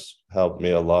 Steph's helped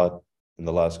me a lot in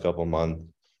the last couple of months,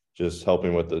 just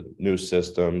helping with the new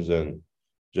systems and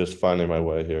just finding my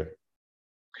way here.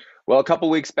 Well, a couple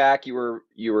weeks back, you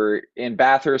were in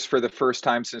Bathurst for the first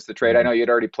time since the trade. I know you'd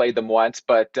already played them once,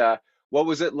 but what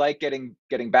was it like getting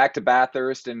back to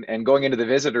Bathurst and going into the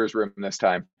visitors' room this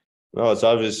time? No, it's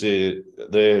obviously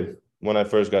when I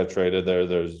first got traded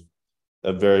there's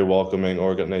a very welcoming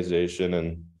organization,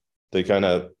 and they kind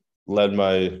of led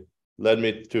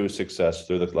me to success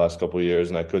through the last couple of years,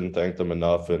 and I couldn't thank them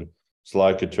enough. And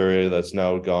Sly Couturier, that's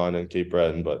now gone, and Keith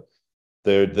Breton, but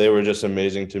they were just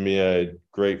amazing to me. I had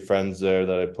great friends there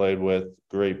that I played with,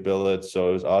 great billets.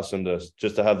 So it was awesome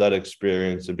to have that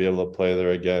experience and be able to play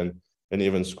there again and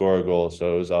even score a goal.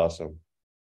 So it was awesome.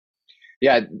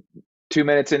 Yeah, 2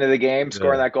 minutes into the game,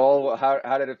 scoring that goal.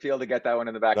 How did it feel to get that one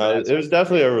in the back of the net? It was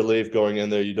definitely a relief going in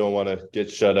there. You don't want to get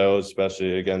shut out,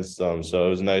 especially against them. So it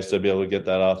was nice to be able to get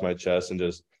that off my chest and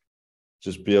just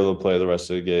be able to play the rest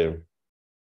of the game.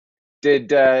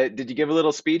 Did you give a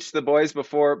little speech to the boys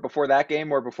before that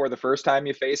game or before the first time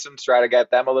you faced them to try to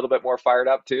get them a little bit more fired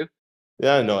up too?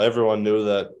 Yeah, I know everyone knew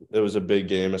that it was a big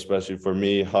game, especially for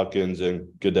me, Huckins, and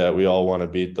Godet. We all want to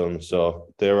beat them. So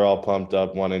they were all pumped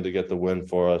up, wanting to get the win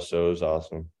for us. So it was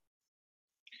awesome.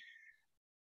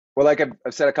 Well, like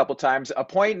I've said a couple times, a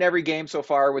point in every game so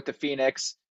far with the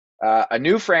Phœnix, a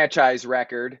new franchise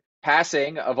record,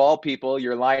 passing of all people,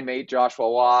 your line mate Joshua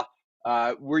Waugh.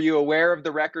 Were you aware of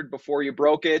the record before you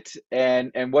broke it?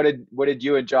 And what did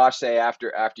you and Josh say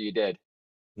after you did?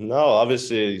 No,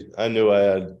 obviously I knew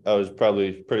I was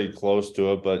probably pretty close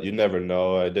to it, but you never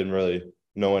know. I didn't really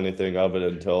know anything of it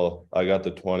until I got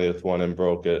the 20th one and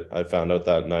broke it. I found out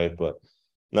that night, but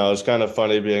no, it's kind of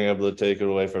funny being able to take it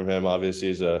away from him. Obviously,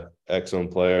 he's an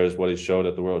excellent player, is what he showed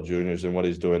at the World Juniors and what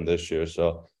he's doing this year.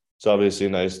 So it's obviously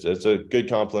nice. It's a good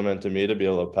compliment to me to be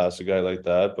able to pass a guy like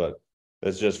that, but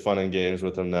it's just fun and games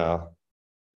with him now.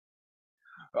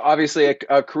 Obviously,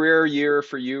 a career year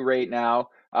for you right now.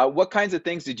 What kinds of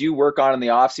things did you work on in the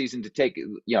offseason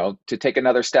to take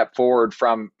another step forward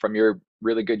from your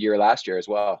really good year last year as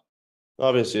well?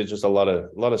 Obviously, it's just a lot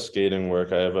of skating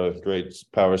work. I have a great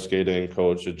power skating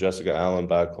coach, Jessica Allen,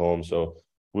 back home. So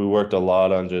we worked a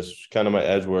lot on just kind of my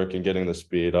edge work and getting the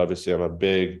speed. Obviously, I'm a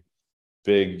big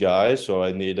guy, so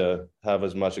I need to have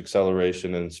as much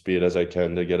acceleration and speed as I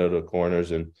can to get out of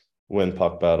corners and win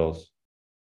puck battles.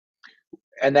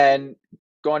 And then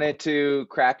going into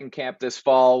Kraken camp this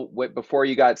fall, before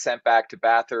you got sent back to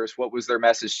Bathurst, what was their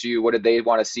message to you? What did they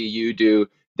want to see you do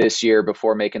this year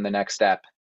before making the next step?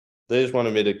 They just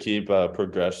wanted me to keep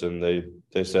progression.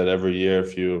 They said every year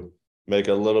if you make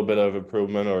a little bit of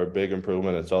improvement or a big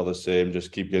improvement, it's all the same.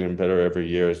 Just keep getting better every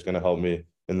year. It's going to help me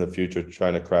in the future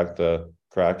trying to crack the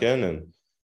Kraken. And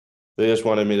they just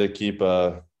wanted me to keep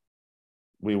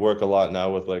we work a lot now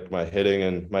with like my hitting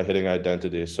and my hitting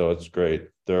identity. So it's great.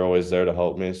 They're always there to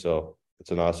help me. So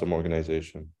it's an awesome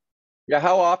organization. Yeah,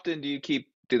 how often do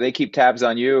they keep tabs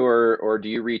on you, or do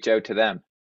you reach out to them?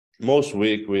 Most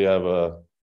week we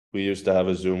used to have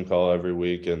a Zoom call every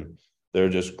week, and they're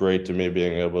just great to me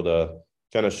being able to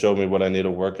kind of show me what I need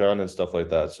to work on and stuff like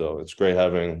that. So it's great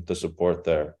having the support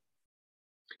there.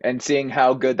 And seeing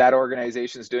how good that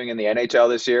organization is doing in the NHL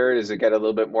this year, does it get a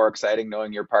little bit more exciting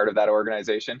knowing you're part of that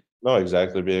organization? No,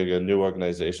 exactly. Being a new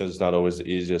organization is not always the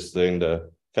easiest thing to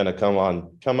kind of come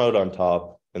out on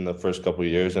top in the first couple of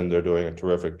years, and they're doing a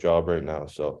terrific job right now.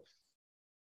 So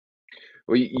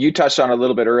Well, you touched on a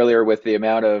little bit earlier with the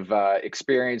amount of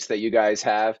experience that you guys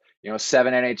have.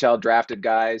 7 NHL drafted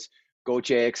guys.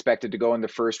 Gauthier expected to go in the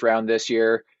first round this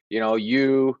year.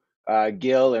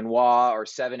 Gill and Waugh are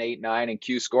 7, 8, 9 in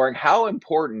Q scoring. How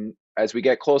important, as we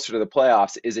get closer to the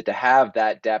playoffs, is it to have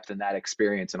that depth and that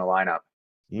experience in a lineup?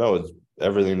 no, it's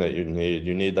everything that you need.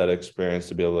 You need that experience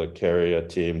to be able to carry a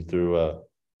team through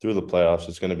the playoffs.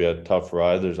 It's going to be a tough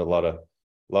ride. There's a lot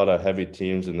of heavy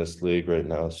teams in this league right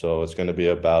now, so it's going to be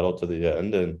a battle to the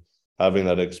end. And having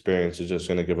that experience is just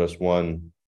going to give us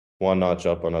one notch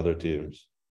up on other teams.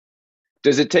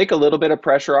 Does it take a little bit of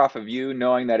pressure off of you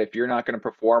knowing that if you're not going to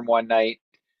perform one night,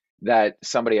 that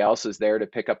somebody else is there to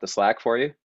pick up the slack for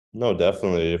you? No,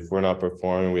 definitely. If we're not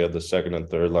performing, we have the second and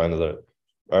third line that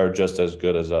are just as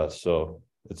good as us. So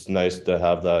it's nice to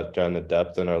have that kind of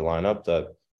depth in our lineup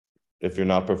that if you're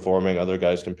not performing, other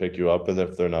guys can pick you up, and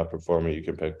if they're not performing, you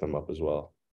can pick them up as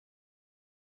well.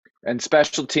 And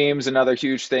special teams, another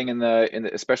huge thing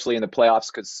especially in the playoffs,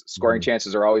 because scoring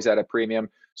chances are always at a premium.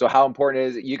 So how important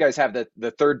is it? You guys have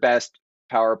the third best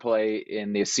power play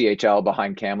in the CHL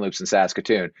behind Kamloops and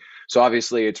Saskatoon. So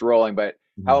obviously it's rolling, but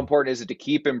how important is it to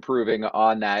keep improving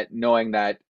on that, knowing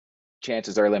that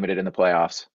chances are limited in the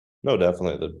playoffs? No,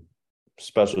 definitely. The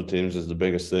special teams is the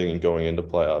biggest thing in going into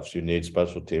playoffs. You need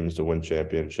special teams to win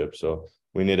championships. So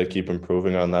we need to keep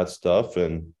improving on that stuff.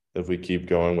 And if we keep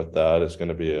going with that, it's going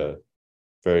to be a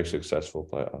very successful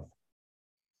playoff.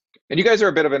 And you guys are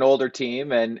a bit of an older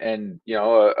team, and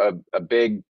a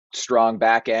big, strong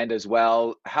back end as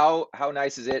well. How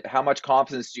nice is it? How much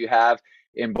confidence do you have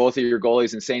in both of your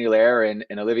goalies, in Saint Hilaire and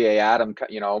Olivier Adam,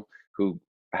 who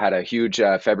had a huge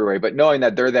February, but knowing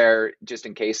that they're there just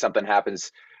in case something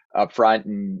happens up front,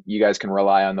 and you guys can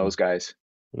rely on those guys?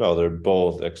 No, they're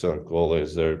both excellent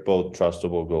goalies. They're both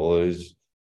trustable goalies.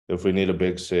 If we need a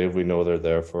big save, we know they're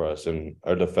there for us. And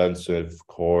our defensive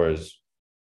core is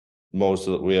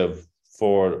we have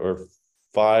 4 or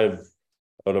 5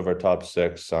 out of our top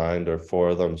 6 signed, or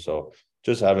 4 of them. So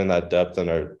just having that depth in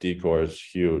our D-core is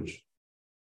huge.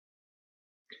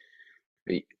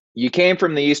 You came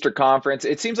from the Eastern Conference.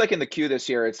 It seems like in the Q this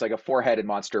year, it's like a 4-headed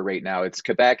monster right now. It's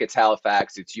Quebec, it's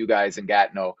Halifax, it's you guys and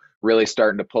Gatineau really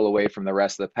starting to pull away from the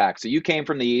rest of the pack. So you came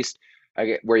from the East,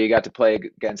 where you got to play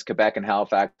against Quebec and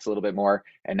Halifax a little bit more,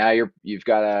 and now you've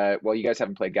got you guys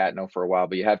haven't played Gatineau for a while,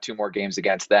 but you have 2 more games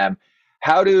against them.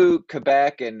 How do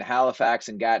Quebec and Halifax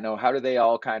and Gatineau, how do they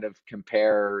all kind of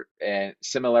compare and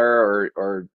similar,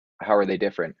 or how are they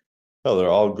different? No, they're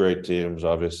all great teams.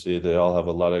 Obviously, they all have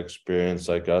a lot of experience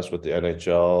like us with the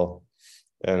NHL,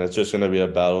 and it's just going to be a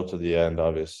battle to the end.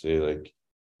 Obviously, like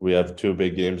we have 2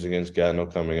 big games against Gatineau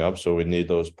coming up, so we need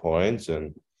those points.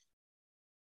 And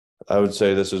I would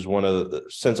say this is one of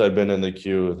since I've been in the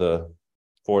Q, the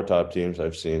 4 top teams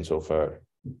I've seen so far.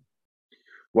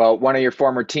 Well, one of your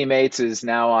former teammates is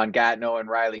now on Gatineau, and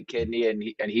Riley Kidney,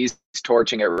 and he's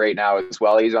torching it right now as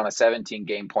well. He's on a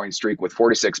 17-game point streak with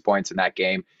 46 points in that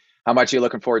game. How much are you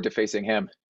looking forward to facing him?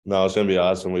 No, it's going to be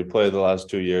awesome. We played the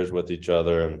last 2 years with each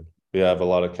other, and we have a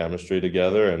lot of chemistry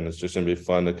together, and it's just going to be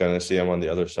fun to kind of see him on the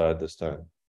other side this time.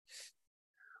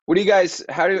 What do you guys?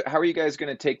 How are you guys going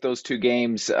to take those 2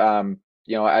 games?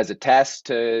 As a test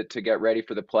to get ready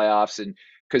for the playoffs, and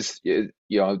because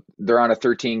they're on a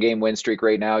 13-game win streak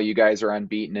right now. You guys are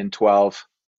unbeaten in 12.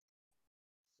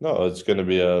 No, it's going to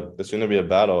be a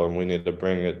battle, and we need to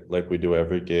bring it like we do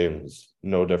every game. It's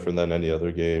no different than any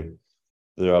other game.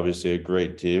 they're obviously a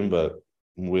great team, but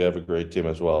we have a great team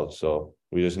as well. So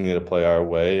we just need to play our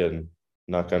way and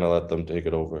not kind of let them take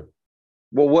it over.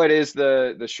 Well, what is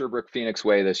the Sherbrooke Phœnix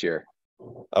way this year?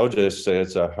 I would just say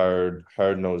it's a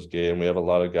hard-nosed game. We have a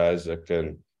lot of guys that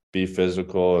can be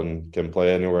physical and can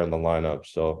play anywhere in the lineup.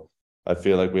 So I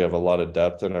feel like we have a lot of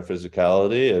depth in our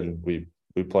physicality, and we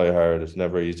play hard. It's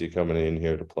never easy coming in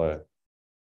here to play.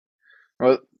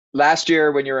 Well, last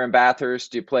year when you were in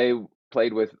Bathurst, you played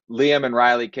with Liam and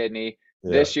Riley Kidney.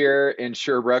 Yeah. This year in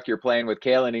Sherbrooke, you're playing with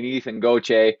Kalen and Ethan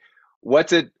Gauthier.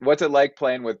 What's it like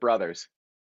playing with brothers?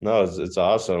 No, it's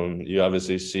awesome. You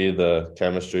obviously see the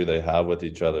chemistry they have with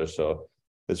each other, so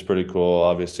it's pretty cool.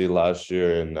 Obviously, last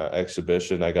year in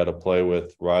exhibition, I got to play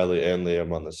with Riley and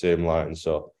Liam on the same line,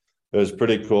 so it was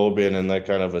pretty cool being in that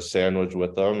kind of a sandwich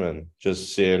with them and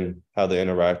just seeing how they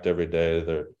interact every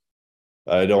day.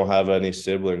 I don't have any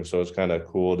siblings, so it's kind of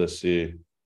cool to see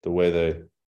the way they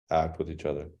act with each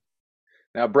other.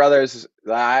 Now, brothers,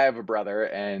 I have a brother,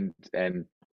 and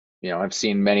I've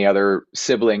seen many other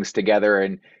siblings together,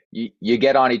 and you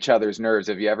get on each other's nerves.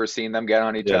 Have you ever seen them get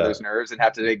on each other's nerves and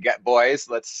have to get, boys,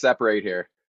 let's separate here?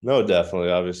 No, definitely.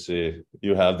 Obviously,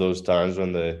 you have those times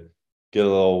when they get a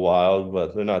little wild,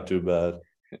 but they're not too bad.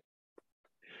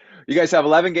 You guys have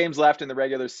 11 games left in the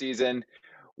regular season.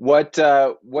 What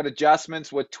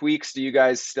adjustments, what tweaks do you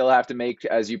guys still have to make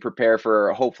as you prepare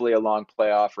for hopefully a long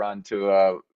playoff run to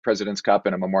a President's Cup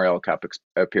and a Memorial Cup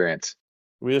appearance?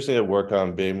 We just need to work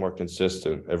on being more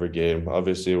consistent every game.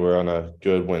 Obviously, we're on a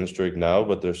good win streak now,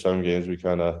 but there's some games we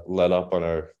kind of let up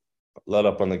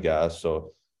on the gas.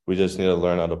 So we just need to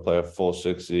learn how to play a full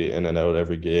 60 in and out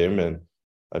every game. And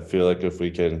I feel like if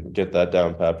we can get that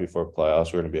down pat before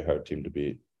playoffs, we're going to be a hard team to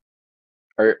beat.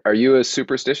 Are you a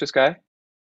superstitious guy?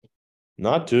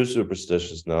 Not too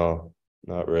superstitious, no,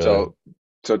 not really.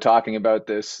 So talking about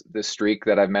this streak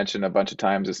that I've mentioned a bunch of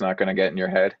times, it's not going to get in your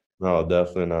head? No,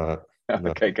 definitely not.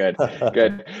 No. Okay, good.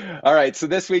 All right, so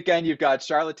this weekend you've got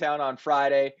Charlottetown on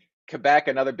Friday, Quebec,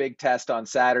 another big test on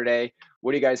Saturday.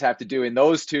 What do you guys have to do in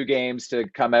those two games to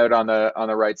come out on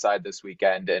the right side this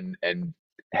weekend and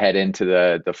head into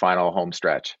the final home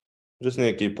stretch? Just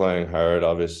need to keep playing hard.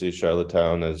 Obviously,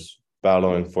 Charlottetown is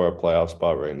battling for a playoff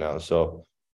spot right now, so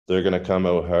they're going to come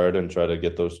out hard and try to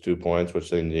get those 2 points, which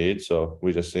they need. So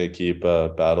we just need to keep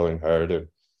battling hard and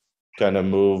kind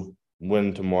of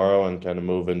win tomorrow and kind of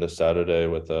move into Saturday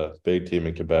with a big team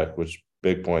in Quebec, which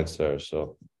big points there.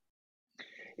 So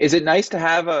is it nice to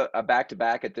have a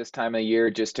back-to-back at this time of year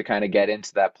just to kind of get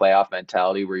into that playoff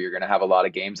mentality where you're going to have a lot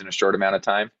of games in a short amount of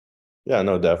time? Yeah,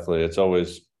 no, definitely. It's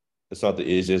not the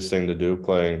easiest thing to do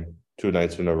playing 2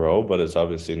 nights in a row, but it's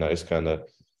obviously nice kind of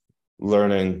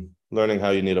learning how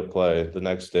you need to play. The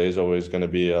next day is always going to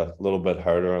be a little bit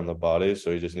harder on the body,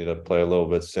 so you just need to play a little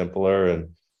bit simpler and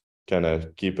kind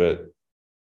of keep it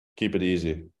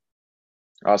easy.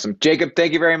 Awesome. Jacob,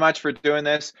 thank you very much for doing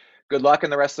this. Good luck in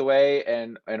the rest of the way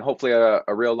and hopefully a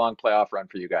real long playoff run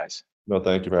for you guys. No,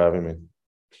 thank you for having me.